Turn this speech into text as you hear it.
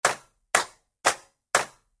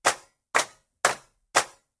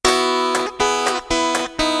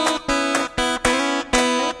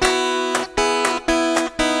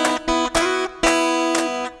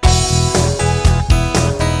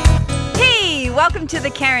welcome to the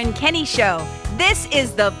Karen Kenney Show. This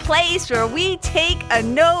is the place where we take a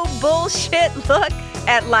no bullshit look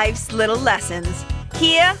at life's little lessons.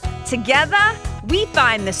 Here, together, we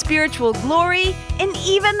find the spiritual glory in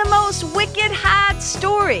even the most wicked hard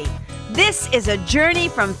story. This is a journey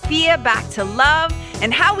from fear back to love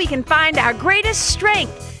and how we can find our greatest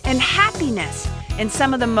strength and happiness in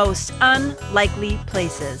some of the most unlikely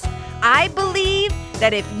places. I believe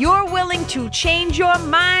that if you're willing to change your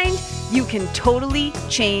mind, you can totally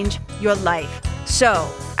change your life.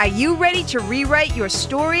 So, are you ready to rewrite your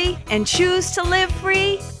story and choose to live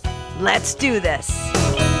free? Let's do this.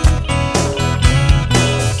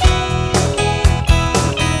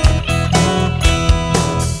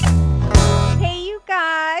 Hey, you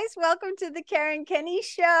guys, welcome to the Karen Kenney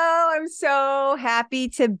Show. I'm so happy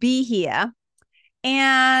to be here.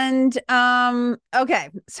 And okay,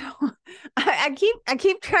 so I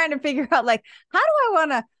keep trying to figure out, like, how do I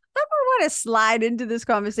want to slide into this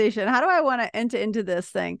conversation? How do I want to enter into this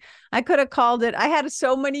thing? I could have called it, I had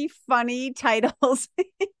so many funny titles.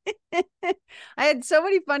 I had so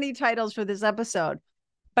many funny titles for this episode,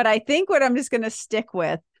 but I think what I'm just going to stick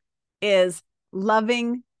with is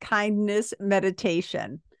loving kindness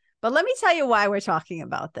meditation. But let me tell you why we're talking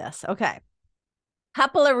about this. Okay.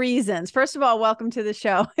 Couple of reasons. First of all, welcome to the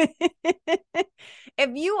show. If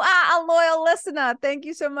you are a loyal listener, thank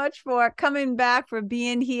you so much for coming back, for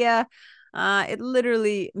being here. It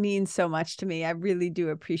literally means so much to me. I really do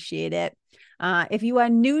appreciate it. If you are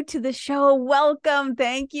new to the show, welcome.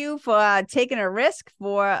 Thank you for taking a risk,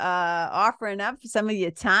 for offering up some of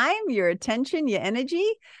your time, your attention, your energy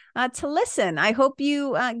to listen. I hope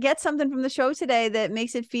you get something from the show today that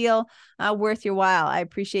makes it feel worth your while. I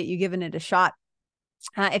appreciate you giving it a shot.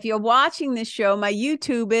 If you're watching this show, my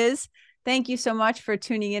YouTube is, thank you so much for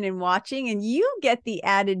tuning in and watching. And you get the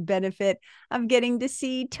added benefit of getting to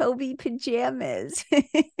see Toby Pajamas.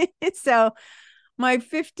 So my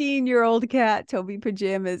 15-year-old cat, Toby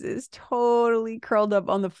Pajamas, is totally curled up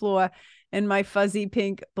on the floor in my fuzzy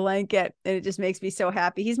pink blanket. And it just makes me so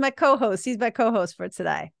happy. He's my co-host. He's my co-host for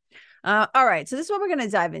today. All right. So this is what we're going to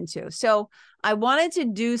dive into. So I wanted to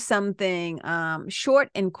do something short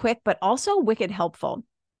and quick, but also wicked helpful.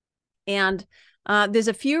 And there's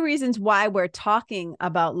a few reasons why we're talking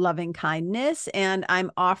about loving kindness, and I'm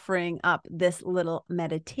offering up this little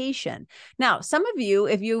meditation. Now, some of you,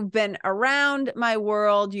 if you've been around my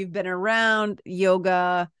world, you've been around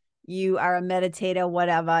yoga, you are a meditator,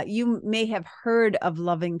 whatever, you may have heard of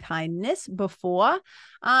loving kindness before.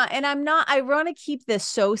 And I want to keep this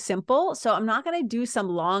so simple. So I'm not going to do some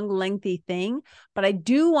long, lengthy thing, but I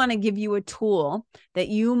do want to give you a tool that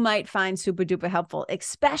you might find super duper helpful,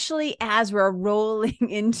 especially as we're rolling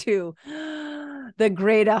into the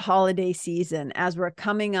greater holiday season, as we're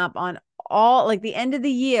coming up on all, like, the end of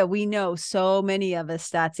the year. We know so many of us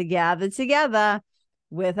start to gather together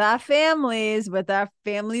with our families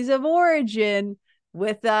of origin,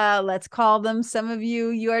 with let's call them, some of you,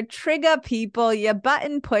 your trigger people, your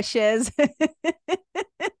button pushers.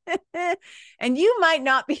 And you might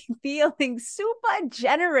not be feeling super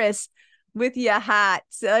generous with your heart.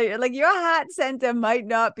 So, like, your heart center might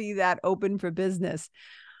not be that open for business.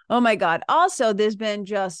 Oh my God. Also, there's been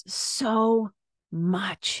just so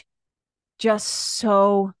much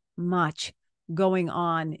going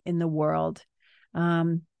on in the world.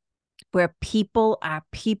 Where people are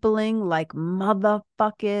peopling like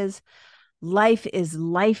motherfuckers. Life is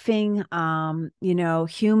lifing,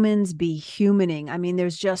 humans be humaning. I mean,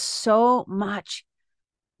 there's just so much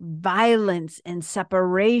violence and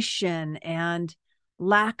separation and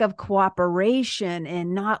lack of cooperation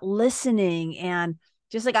and not listening. And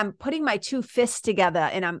just like, I'm putting my two fists together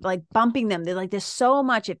and I'm like bumping them. They're like, there's so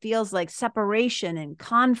much, it feels like separation and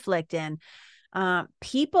conflict, and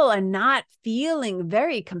people are not feeling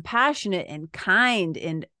very compassionate and kind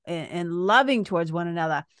and loving towards one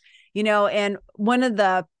another, and one of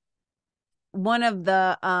the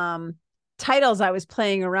titles I was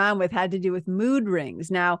playing around with had to do with mood rings.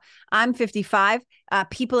 Now, I'm 55.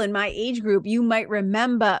 People in my age group, you might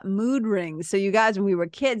remember mood rings. So you guys, when we were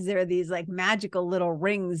kids, there were these like magical little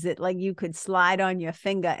rings that like you could slide on your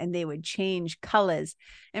finger and they would change colors.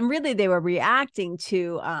 And really they were reacting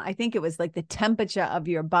to, I think it was like the temperature of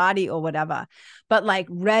your body or whatever. But like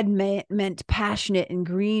red meant passionate and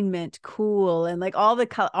green meant cool. And like all the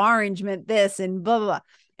color, orange meant this and blah, blah, blah.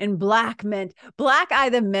 And black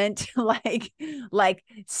either meant like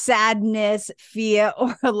sadness, fear,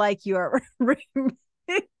 or like your ring,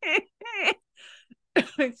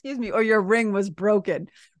 excuse me, or your ring was broken,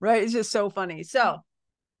 right? It's just so funny. So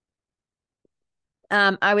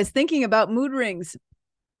I was thinking about mood rings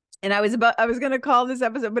And I was going to call this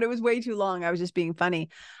episode, but it was way too long. I was just being funny.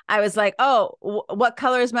 I was like, oh, what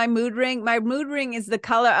color is my mood ring? My mood ring is the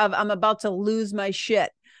color of I'm about to lose my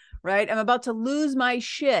shit, right? I'm about to lose my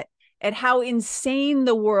shit at how insane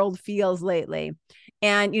the world feels lately.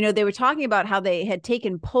 And, you know, they were talking about how they had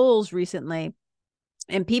taken polls recently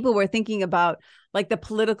and people were thinking about like the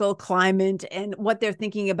political climate and what they're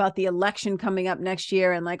thinking about the election coming up next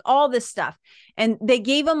year and like all this stuff. And they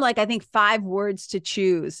gave them like, I think 5 words to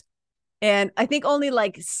choose. And I think only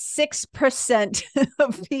like 6%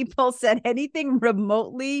 of people said anything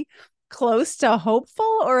remotely close to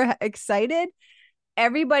hopeful or excited.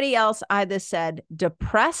 Everybody else either said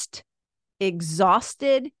depressed,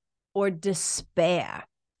 exhausted, or despair.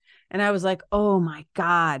 And I was like, oh my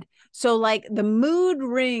God. So like the mood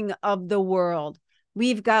ring of the world,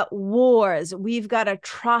 we've got wars, we've got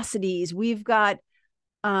atrocities, we've got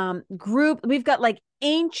we've got like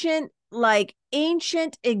ancient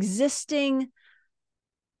existing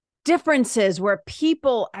differences where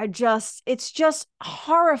people are just, it's just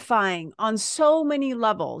horrifying on so many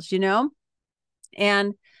levels, you know?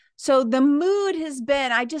 And so the mood has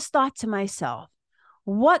been, I just thought to myself,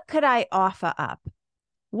 what could I offer up?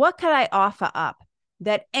 What could I offer up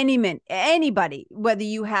that anybody, whether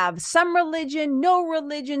you have some religion, no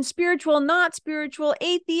religion, spiritual, not spiritual,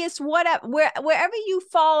 atheist, whatever, wherever you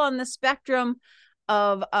fall on the spectrum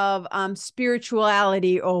of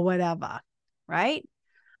spirituality or whatever, right?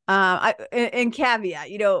 And caveat,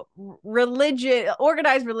 you know, religion,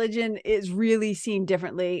 organized religion is really seen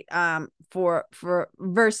differently for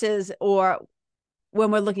versus or when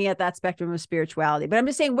we're looking at that spectrum of spirituality. But I'm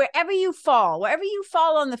just saying, wherever you fall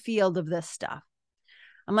on the field of this stuff,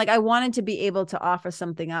 I'm like, I wanted to be able to offer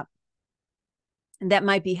something up that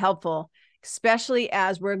might be helpful, especially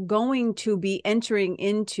as we're going to be entering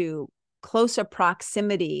into closer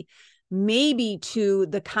proximity, maybe to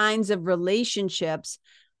the kinds of relationships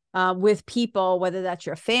with people, whether that's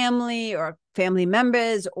your family or family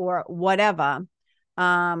members or whatever,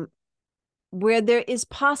 where there is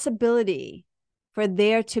possibility for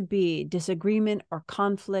there to be disagreement or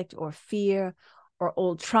conflict or fear or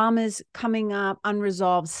old traumas coming up,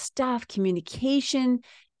 unresolved stuff, communication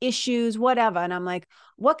issues, whatever. And I'm like,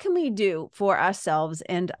 what can we do for ourselves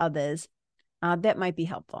and others that might be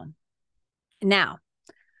helpful? Now,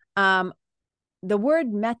 the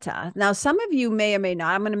word metta. Now, some of you may or may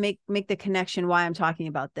not. I'm going to make the connection why I'm talking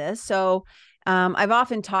about this. So, I've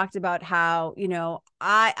often talked about how, you know,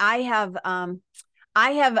 I have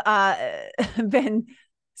been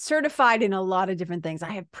certified in a lot of different things.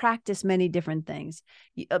 I have practiced many different things.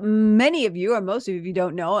 Many of you, or most of you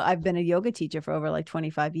don't know, I've been a yoga teacher for over like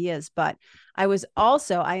 25 years, but I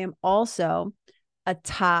am also a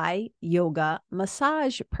Thai yoga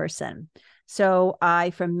massage person. So I,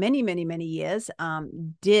 for many, many, many years,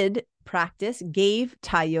 did practice, gave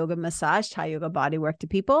Thai yoga massage, Thai yoga body work to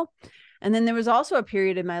people. And then there was also a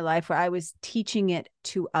period in my life where I was teaching it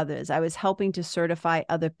to others. I was helping to certify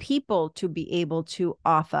other people to be able to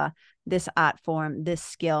offer this art form, this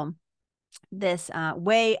skill, this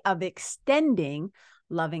way of extending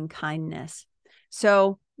loving kindness.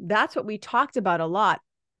 So that's what we talked about a lot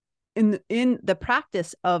in the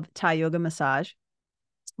practice of Thai yoga massage,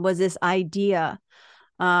 was this idea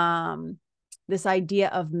of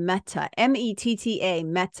metta, metta,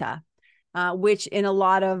 metta. Which in a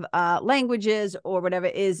lot of languages or whatever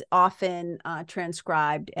is often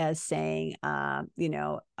transcribed as saying,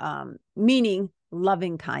 meaning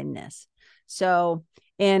loving kindness. So,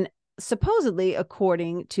 and supposedly,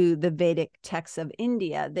 according to the Vedic texts of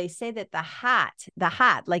India, they say that the hat,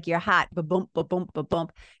 like your hat, ba-bump, ba-bump,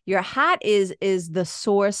 ba-bump, your hat is the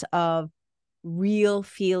source of real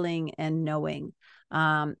feeling and knowing.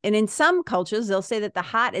 And in some cultures, they'll say that the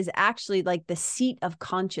heart is actually like the seat of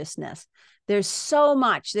consciousness. There's so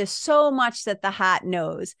much that the heart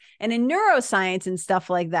knows. And in neuroscience and stuff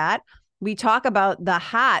like that, we talk about the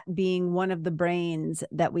heart being one of the brains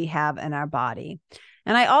that we have in our body.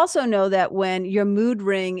 And I also know that when your mood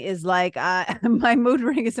ring is like, my mood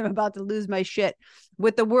ring is I'm about to lose my shit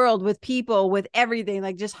with the world, with people, with everything,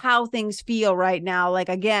 like just how things feel right now. Like,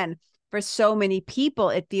 again, for so many people,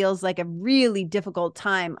 it feels like a really difficult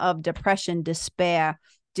time of depression, despair,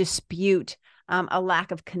 dispute, a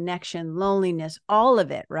lack of connection, loneliness, all of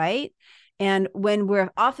it, right? And when we're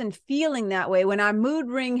often feeling that way, when our mood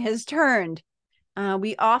ring has turned,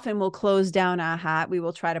 we often will close down our heart. We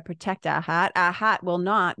will try to protect our heart. Our heart will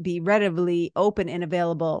not be readily open and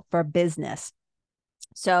available for business.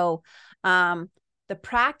 So the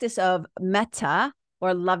practice of metta,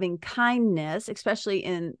 or loving kindness, especially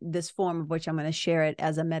in this form of which I'm going to share it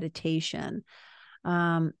as a meditation,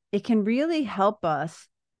 it can really help us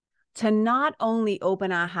to not only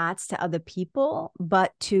open our hearts to other people,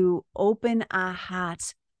 but to open our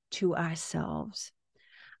hearts to ourselves.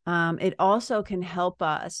 It also can help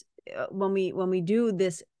us when we do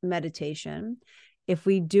this meditation, if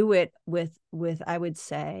we do it with I would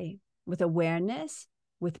say with awareness,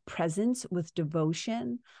 with presence, with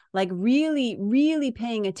devotion, like really, really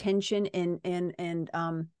paying attention and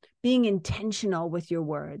being intentional with your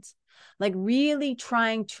words, like really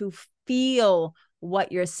trying to feel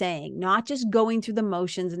what you're saying, not just going through the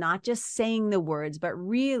motions, not just saying the words, but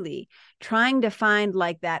really trying to find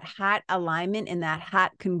like that heart alignment and that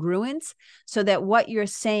heart congruence so that what you're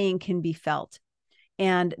saying can be felt.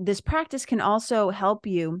 And this practice can also help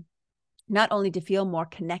you not only to feel more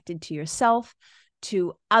connected to yourself,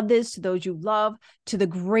 to others, to those you love, to the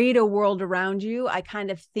greater world around you. I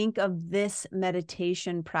kind of think of this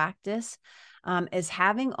meditation practice as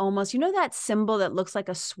having almost, that symbol that looks like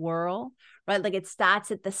a swirl, right? Like it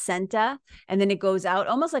starts at the center and then it goes out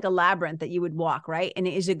almost like a labyrinth that you would walk, right? And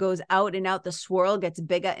as it goes out and out, the swirl gets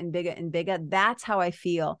bigger and bigger and bigger. That's how I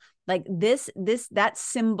feel. Like that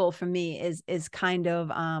symbol for me is kind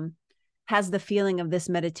of, has the feeling of this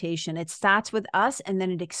meditation. It starts with us and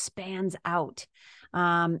then it expands out.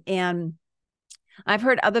 And I've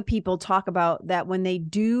heard other people talk about that when they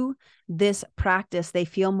do this practice, they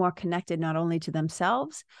feel more connected, not only to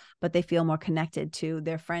themselves, but they feel more connected to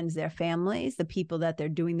their friends, their families, the people that they're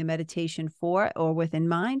doing the meditation for or with in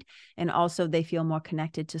mind. And also they feel more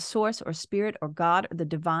connected to source or spirit or God or the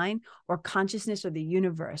divine or consciousness or the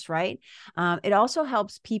universe, right? It also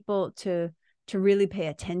helps people to really pay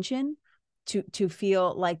attention, to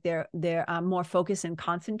feel like they're more focused and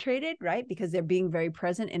concentrated, right? Because they're being very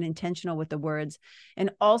present and intentional with the words.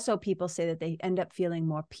 And also people say that they end up feeling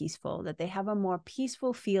more peaceful, that they have a more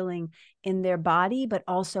peaceful feeling in their body, but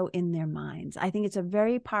also in their minds. I think it's a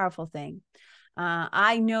very powerful thing.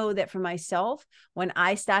 I know that for myself, when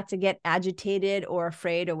I start to get agitated or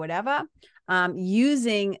afraid or whatever,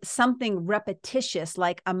 using something repetitious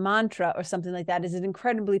like a mantra or something like that is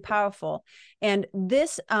incredibly powerful. And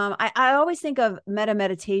this, I always think of Metta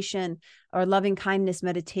Meditation or loving kindness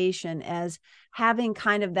meditation as having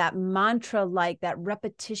kind of that mantra, like that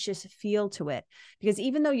repetitious feel to it. Because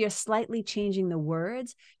even though you're slightly changing the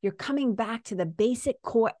words, you're coming back to the basic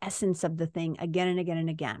core essence of the thing again and again and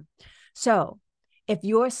again. So if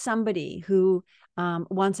you're somebody who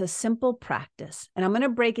wants a simple practice, and I'm going to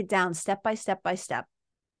break it down step by step by step.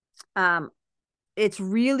 It's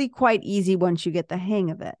really quite easy once you get the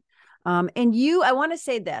hang of it. I want to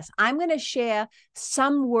say this, I'm going to share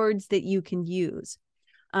some words that you can use.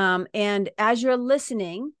 And as you're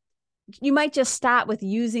listening, you might just start with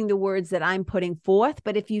using the words that I'm putting forth.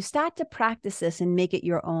 But if you start to practice this and make it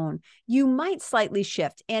your own, you might slightly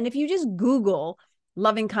shift. And if you just Google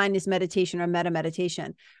loving kindness meditation or Metta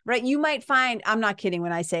meditation, right? You might find, I'm not kidding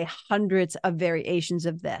when I say hundreds of variations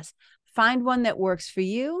of this. Find one that works for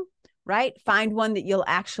you, right? Find one that you'll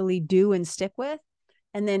actually do and stick with,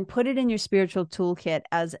 and then put it in your spiritual toolkit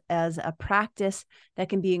as a practice that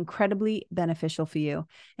can be incredibly beneficial for you.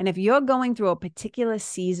 And if you're going through a particular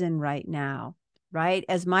season right now, right?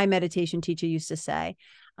 As my meditation teacher used to say,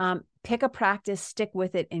 pick a practice, stick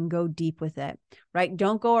with it, and go deep with it, right?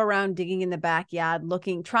 Don't go around digging in the backyard,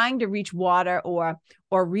 trying to reach water or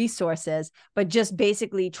resources, but just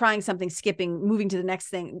basically trying something, skipping, moving to the next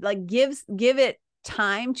thing. Like give it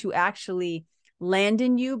time to actually land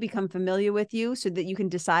in you, become familiar with you, so that you can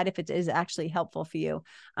decide if it is actually helpful for you,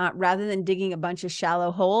 rather than digging a bunch of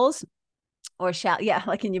shallow holes. Or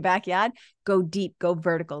like in your backyard, go deep, go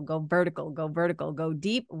vertical, go vertical, go vertical, go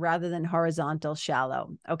deep, rather than horizontal,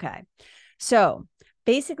 shallow. Okay. So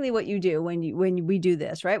basically what you do when we do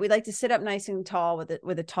this, right? We like to sit up nice and tall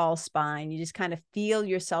with a tall spine. You just kind of feel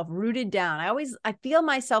yourself rooted down. I feel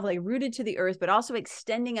myself like rooted to the earth, but also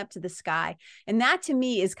extending up to the sky. And that to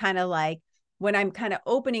me is kind of like when I'm kind of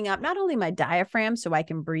opening up, not only my diaphragm so I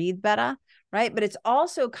can breathe better, right? But it's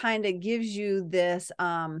also kind of gives you this,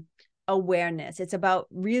 awareness. It's about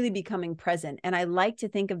really becoming present. And I like to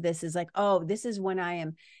think of this as like, oh, this is when I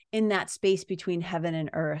am in that space between heaven and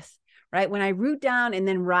earth, right? When I root down and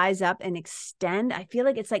then rise up and extend, I feel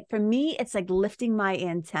like it's like, for me, it's like lifting my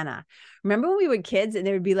antenna. Remember when we were kids and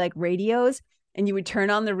there would be like radios and you would turn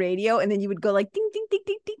on the radio and then you would go like ding, ding, ding,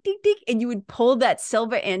 ding, ding, ding, ding, and you would pull that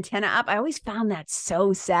silver antenna up. I always found that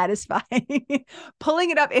so satisfying, pulling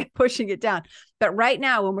it up and pushing it down. But right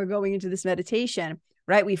now, when we're going into this meditation,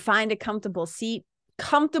 right, we find a comfortable seat.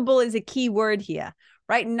 Comfortable is a key word here,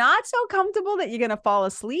 right? Not so comfortable that you're going to fall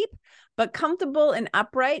asleep, but comfortable and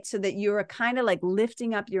upright so that you're kind of like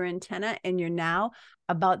lifting up your antenna and you're now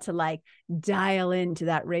about to like dial into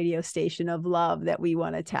that radio station of love that we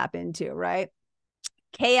want to tap into, right?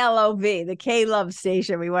 KLOV, the K love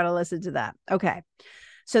station. We want to listen to that. Okay.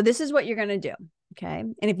 So this is what you're going to do. Okay.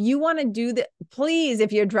 And if you want to do that, please,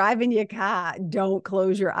 if you're driving your car, don't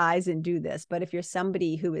close your eyes and do this. But if you're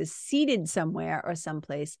somebody who is seated somewhere or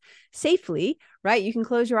someplace safely, right, you can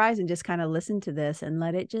close your eyes and just kind of listen to this and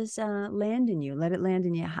let it just land in you. Let it land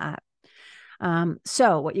in your heart.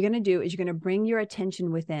 So what you're going to do is you're going to bring your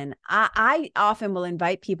attention within. I often will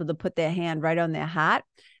invite people to put their hand right on their heart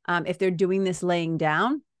if they're doing this laying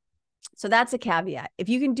down. So that's a caveat. If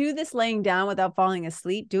you can do this laying down without falling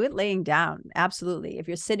asleep, do it laying down. Absolutely. If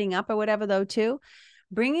you're sitting up or whatever, though, too,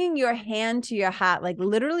 bringing your hand to your heart, like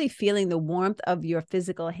literally feeling the warmth of your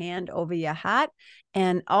physical hand over your heart.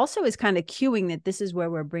 And also is kind of cueing that this is where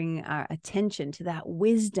we're bringing our attention to that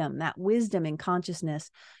wisdom and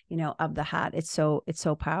consciousness, of the heart. It's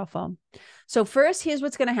so powerful. So first, here's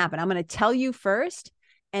what's going to happen. I'm going to tell you first,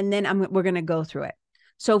 and then we're going to go through it.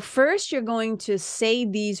 So first, you're going to say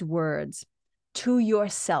these words to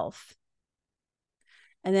yourself.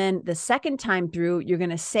 And then the second time through, you're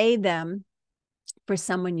going to say them for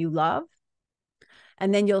someone you love.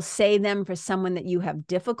 And then you'll say them for someone that you have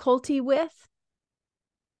difficulty with.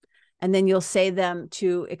 And then you'll say them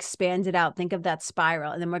to expand it out. Think of that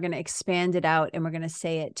spiral. And then we're going to expand it out and we're going to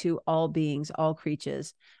say it to all beings, all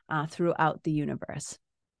creatures throughout the universe.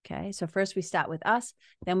 Okay, so first we start with us,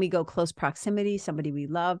 then we go close proximity, somebody we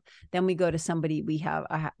love, then we go to somebody we have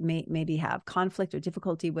maybe have conflict or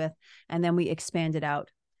difficulty with, and then we expand it out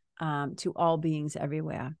to all beings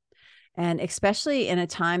everywhere. And especially in a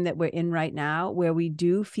time that we're in right now, where we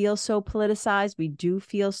do feel so politicized, we do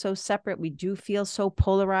feel so separate, we do feel so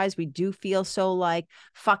polarized, we do feel so like,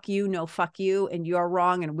 fuck you, no, fuck you, and you're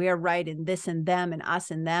wrong, and we're right, and this and them, and us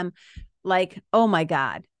and them. Like, oh my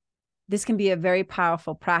God. This can be a very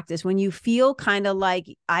powerful practice. When you feel kind of like,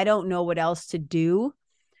 I don't know what else to do.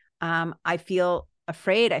 I feel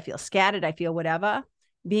afraid. I feel scattered. I feel whatever.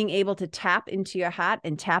 Being able to tap into your heart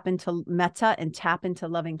and tap into metta and tap into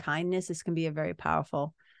loving kindness. This can be a very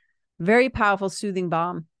powerful soothing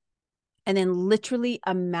balm. And then literally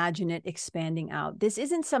imagine it expanding out. This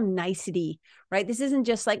isn't some nicety, right? This isn't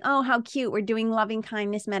just like, oh, how cute. We're doing loving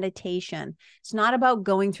kindness meditation. It's not about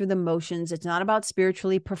going through the motions. It's not about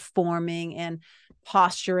spiritually performing and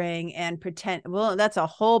posturing and pretend. Well, that's a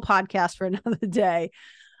whole podcast for another day.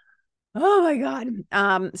 Oh my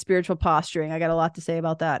God. Spiritual posturing. I got a lot to say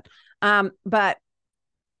about that. But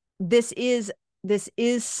this is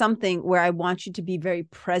something where I want you to be very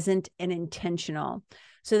present and intentional,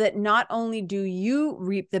 so that not only do you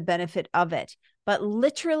reap the benefit of it, but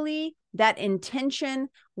literally that intention,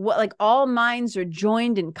 like all minds are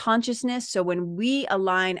joined in consciousness. So when we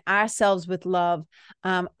align ourselves with love,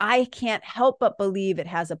 I can't help but believe it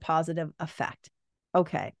has a positive effect.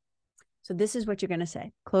 Okay. So this is what you're going to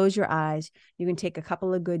say. Close your eyes. You can take a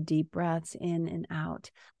couple of good deep breaths in and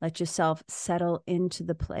out. Let yourself settle into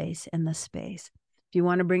the place and the space. If you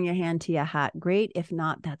want to bring your hand to your heart, great. If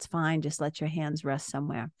not, that's fine. Just let your hands rest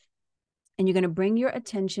somewhere. And you're going to bring your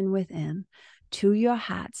attention within to your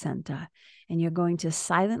heart center. And you're going to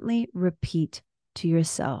silently repeat to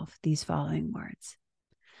yourself these following words.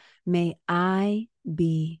 May I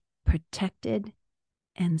be protected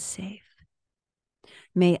and safe.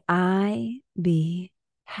 May I be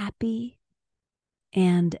happy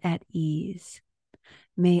and at ease.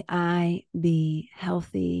 May I be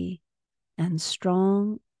healthy and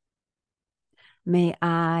strong. May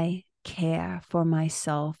I care for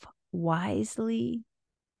myself wisely.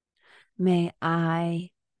 May I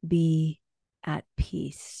be at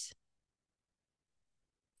peace.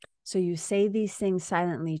 So you say these things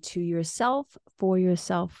silently to yourself, for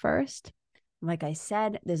yourself first. Like I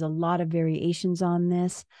said, there's a lot of variations on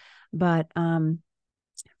this, but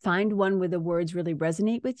find one where the words really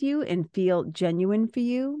resonate with you and feel genuine for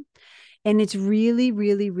you. And it's really,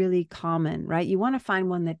 really, really common, right? You want to find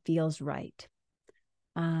one that feels right.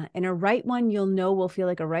 And a right one, you'll know will feel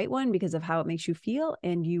like a right one because of how it makes you feel.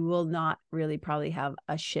 And you will not really probably have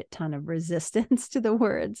a shit ton of resistance to the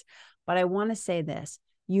words. But I want to say this.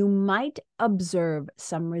 You might observe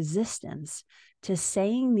some resistance to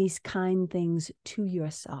saying these kind things to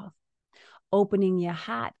yourself, opening your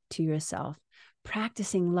heart to yourself,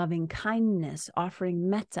 practicing loving kindness, offering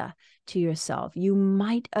metta to yourself. You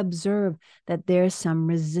might observe that there's some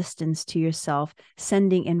resistance to yourself,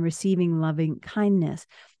 sending and receiving loving kindness,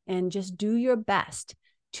 and just do your best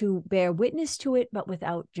to bear witness to it, but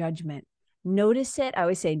without judgment. Notice it. I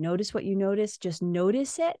always say, notice what you notice. Just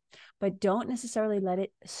notice it, but don't necessarily let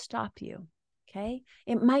it stop you. Okay.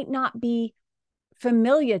 It might not be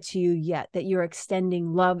familiar to you yet that you're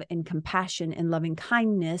extending love and compassion and loving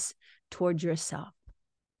kindness towards yourself.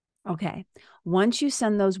 Okay. Once you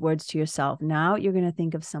send those words to yourself, now you're going to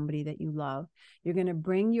think of somebody that you love. You're going to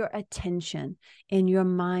bring your attention in your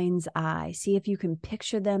mind's eye. See if you can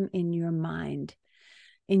picture them in your mind,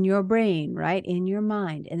 in your brain, right? In your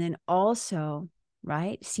mind. And then also,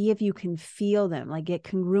 right? See if you can feel them, like get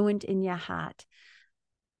congruent in your heart,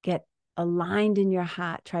 get aligned in your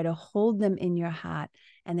heart, try to hold them in your heart,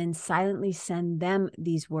 and then silently send them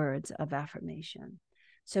these words of affirmation.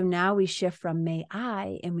 So now we shift from may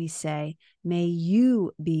I, and we say, may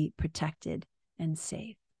you be protected and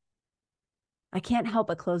safe. I can't help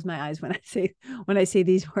but close my eyes when I say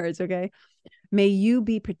these words, okay? May you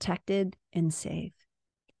be protected and safe.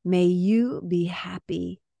 May you be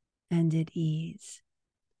happy and at ease.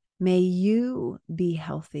 May you be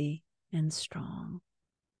healthy and strong.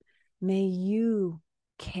 May you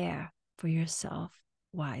care for yourself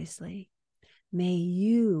wisely. May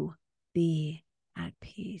you be at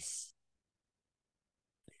peace.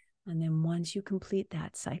 And then once you complete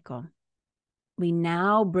that cycle, we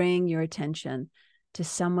now bring your attention to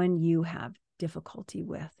someone you have difficulty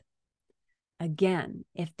with. Again,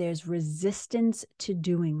 if there's resistance to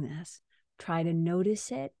doing this, try to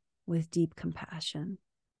notice it with deep compassion.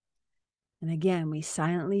 And again, we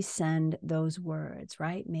silently send those words,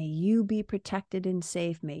 right? May you be protected and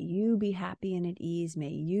safe. May you be happy and at ease. May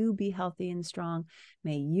you be healthy and strong.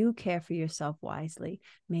 May you care for yourself wisely.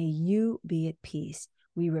 May you be at peace.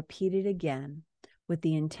 We repeat it again with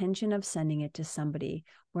the intention of sending it to somebody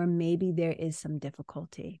where maybe there is some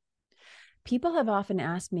difficulty. People have often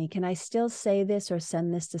asked me, can I still say this or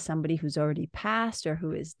send this to somebody who's already passed or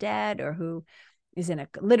who is dead or who is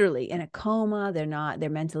literally in a coma? They're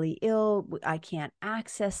mentally ill. I can't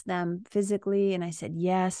access them physically. And I said,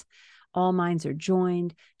 yes, all minds are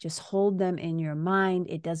joined. Just hold them in your mind.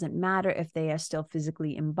 It doesn't matter if they are still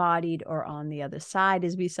physically embodied or on the other side,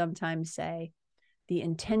 as we sometimes say. The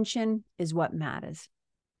intention is what matters.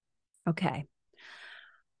 Okay.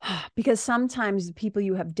 Because sometimes the people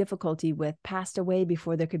you have difficulty with passed away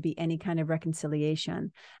before there could be any kind of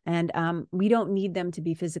reconciliation. And we don't need them to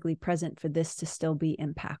be physically present for this to still be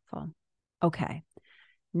impactful. Okay.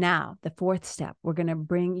 Now, the fourth step, we're going to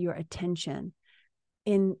bring your attention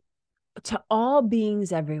to all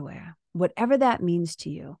beings everywhere, whatever that means to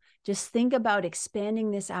you. Just think about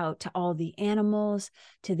expanding this out to all the animals,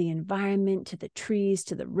 to the environment, to the trees,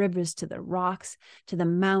 to the rivers, to the rocks, to the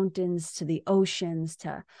mountains, to the oceans,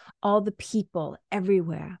 to all the people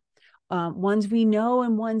everywhere. Ones we know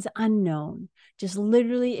and ones unknown. Just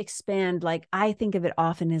literally expand. Like I think of it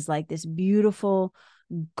often as like this beautiful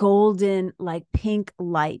golden, like pink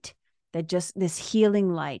light, that just this healing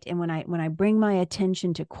light. And when I bring my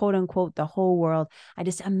attention to quote unquote the whole world, I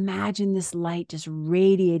just imagine this light just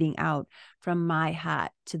radiating out from my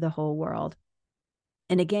heart to the whole world.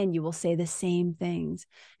 And again, you will say the same things.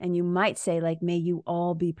 And you might say, like, may you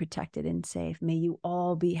all be protected and safe. May you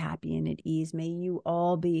all be happy and at ease. May you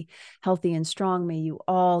all be healthy and strong. May you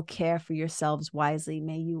all care for yourselves wisely.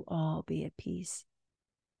 May you all be at peace.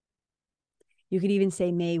 You could even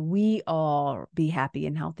say, may we all be happy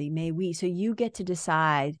and healthy. May we. So you get to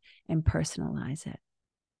decide and personalize it.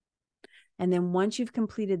 And then once you've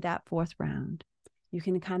completed that fourth round, you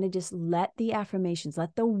can kind of just let the affirmations,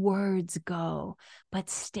 let the words go, but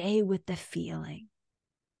stay with the feeling.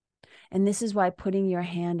 And this is why putting your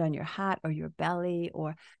hand on your heart or your belly,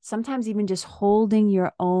 or sometimes even just holding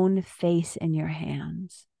your own face in your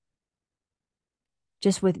hands,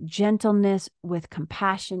 just with gentleness, with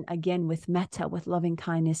compassion, again, with metta, with loving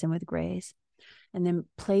kindness and with grace. And then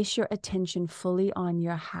place your attention fully on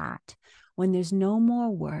your heart when there's no more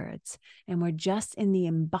words and we're just in the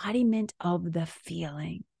embodiment of the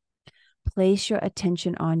feeling. Place your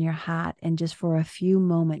attention on your heart and just for a few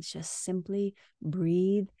moments, just simply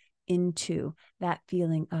breathe into that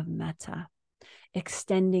feeling of metta,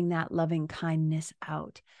 extending that loving kindness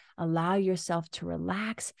out. Allow yourself to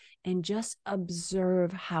relax and just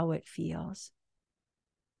observe how it feels.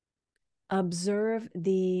 Observe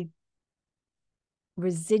the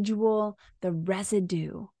residual, the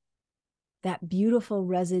residue, that beautiful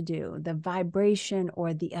residue, the vibration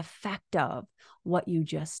or the effect of what you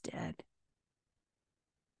just did.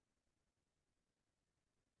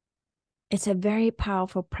 It's a very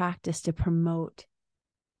powerful practice to promote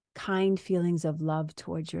kind feelings of love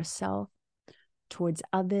towards yourself, towards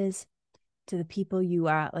others, to the people you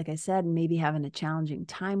are, like I said, maybe having a challenging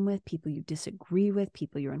time with, people you disagree with,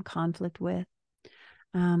 people you're in conflict with.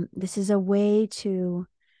 This is a way to,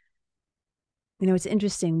 it's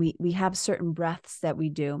interesting. We have certain breaths that we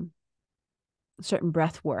do, certain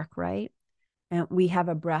breath work, right? And we have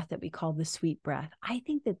a breath that we call the sweet breath. I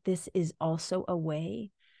think that this is also a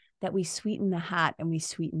way that we sweeten the heart and we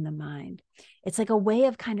sweeten the mind. It's like a way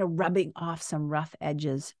of kind of rubbing off some rough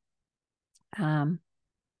edges. And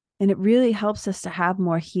it really helps us to have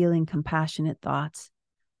more healing, compassionate thoughts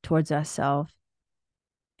towards ourselves.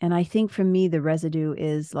 And I think for me, the residue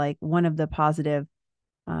is like one of the positive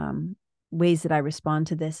ways that I respond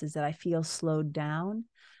to this is that I feel slowed down.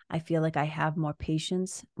 I feel like I have more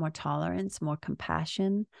patience, more tolerance, more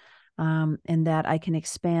compassion, and that I can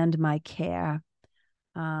expand my care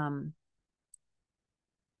to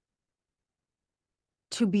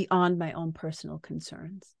beyond my own personal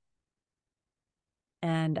concerns.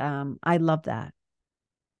 And I love that.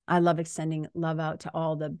 I love extending love out to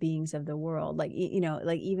all the beings of the world. Like,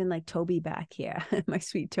 like even like Toby back here, my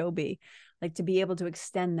sweet Toby, like to be able to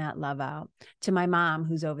extend that love out to my mom,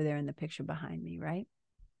 who's over there in the picture behind me. Right.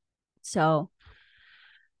 So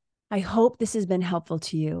I hope this has been helpful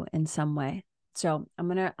to you in some way. So I'm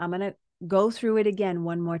going to go through it again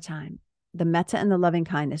one more time. The metta and the loving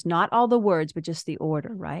kindness, not all the words, but just the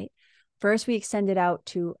order, right? First, we extend it out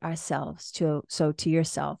to ourselves, to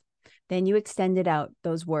yourself. Then you extend it out,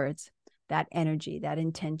 those words, that energy, that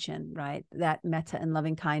intention, right? That metta and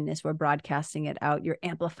loving kindness, we're broadcasting it out. You're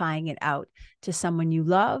amplifying it out to someone you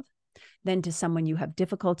love, then to someone you have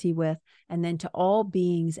difficulty with, and then to all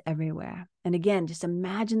beings everywhere. And again, just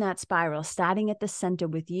imagine that spiral starting at the center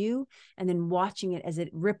with you and then watching it as it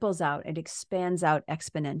ripples out, it expands out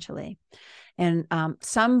exponentially. And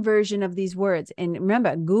some version of these words, and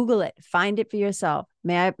remember, Google it, find it for yourself.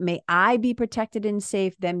 May I be protected and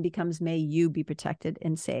safe, then becomes may you be protected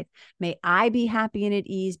and safe. May I be happy and at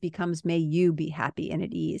ease becomes may you be happy and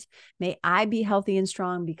at ease. May I be healthy and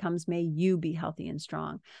strong becomes may you be healthy and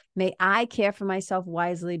strong. May I care for myself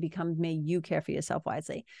wisely becomes may you care for yourself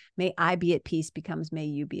wisely. May I be at peace becomes may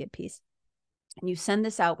you be at peace. And you send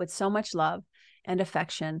this out with so much love and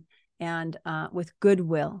affection and with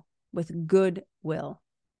goodwill. With goodwill.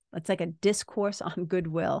 It's like a discourse on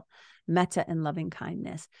goodwill, metta and loving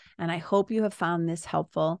kindness. And I hope you have found this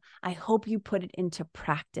helpful. I hope you put it into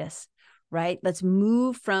practice, right? Let's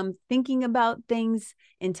move from thinking about things,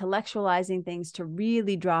 intellectualizing things, to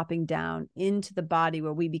really dropping down into the body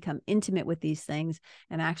where we become intimate with these things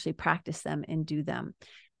and actually practice them and do them.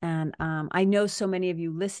 And I know so many of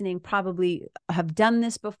you listening probably have done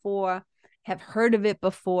this before, have heard of it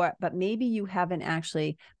before, but maybe you haven't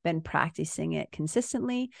actually been practicing it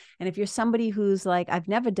consistently. And if you're somebody who's like, I've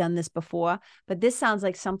never done this before, but this sounds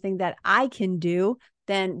like something that I can do,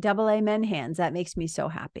 then double amen hands. That makes me so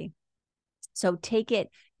happy. So take it,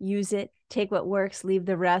 use it, take what works, leave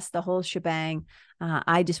the rest, the whole shebang.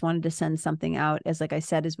 I just wanted to send something out as, like I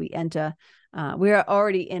said, as we enter, we are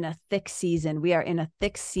already in a thick season. We are in a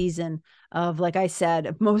thick season of, like I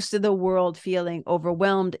said, most of the world feeling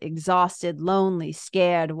overwhelmed, exhausted, lonely,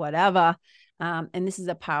 scared, whatever. And this is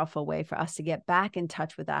a powerful way for us to get back in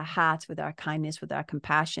touch with our hearts, with our kindness, with our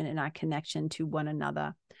compassion, and our connection to one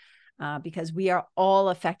another. Because we are all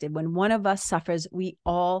affected. When one of us suffers, we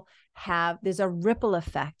all have, there's a ripple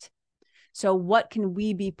effect. So what can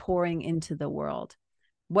we be pouring into the world?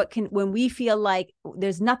 When we feel like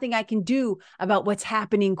there's nothing I can do about what's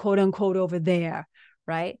happening, quote unquote, over there,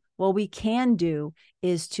 right? What we can do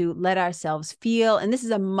is to let ourselves feel, and this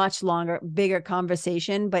is a much longer, bigger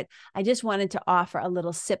conversation, but I just wanted to offer a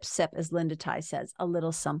little sip, as Linda Ty says, a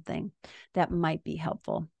little something that might be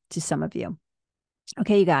helpful to some of you.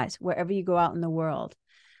 Okay, you guys, wherever you go out in the world,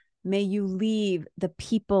 may you leave the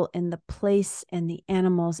people and the place and the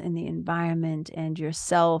animals and the environment and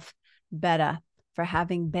yourself better for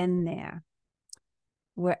having been there.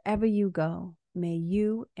 Wherever you go, may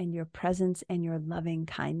you and your presence and your loving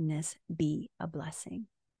kindness be a blessing.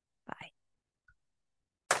 Bye.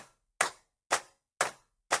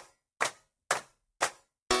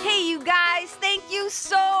 Hey, you guys, thank you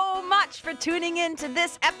so much for tuning in to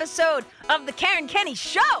this episode of the Karen Kenney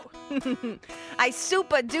Show. I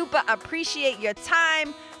super duper appreciate your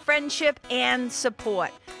time, friendship, and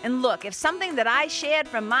support. And look, if something that I shared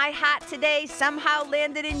from my heart today somehow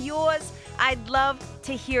landed in yours, I'd love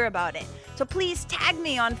to hear about it. So please tag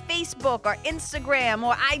me on Facebook or Instagram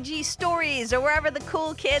or IG stories or wherever the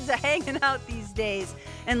cool kids are hanging out these days,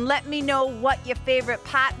 and let me know what your favorite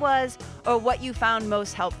part was or what you found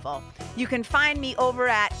most helpful. You can find me over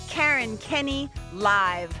at Karen Kenney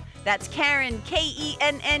Live. That's Karen, Kenneylive.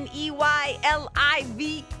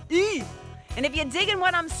 And if you're digging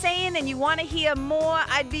what I'm saying and you want to hear more,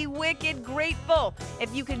 I'd be wicked grateful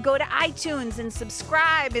if you could go to iTunes and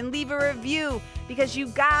subscribe and leave a review, because you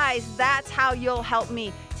guys, that's how you'll help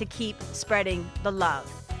me to keep spreading the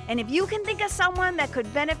love. And if you can think of someone that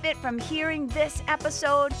could benefit from hearing this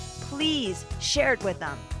episode, please share it with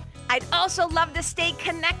them. I'd also love to stay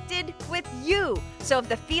connected with you. So if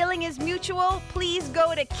the feeling is mutual, please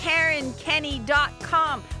go to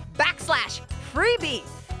KarenKenney.com/freebie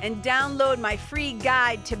and download my free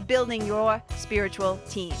guide to building your spiritual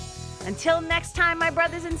team. Until next time, my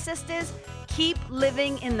brothers and sisters, keep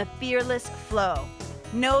living in the fearless flow.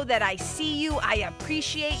 Know that I see you, I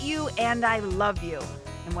appreciate you, and I love you.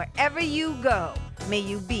 And wherever you go, may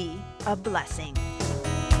you be a blessing.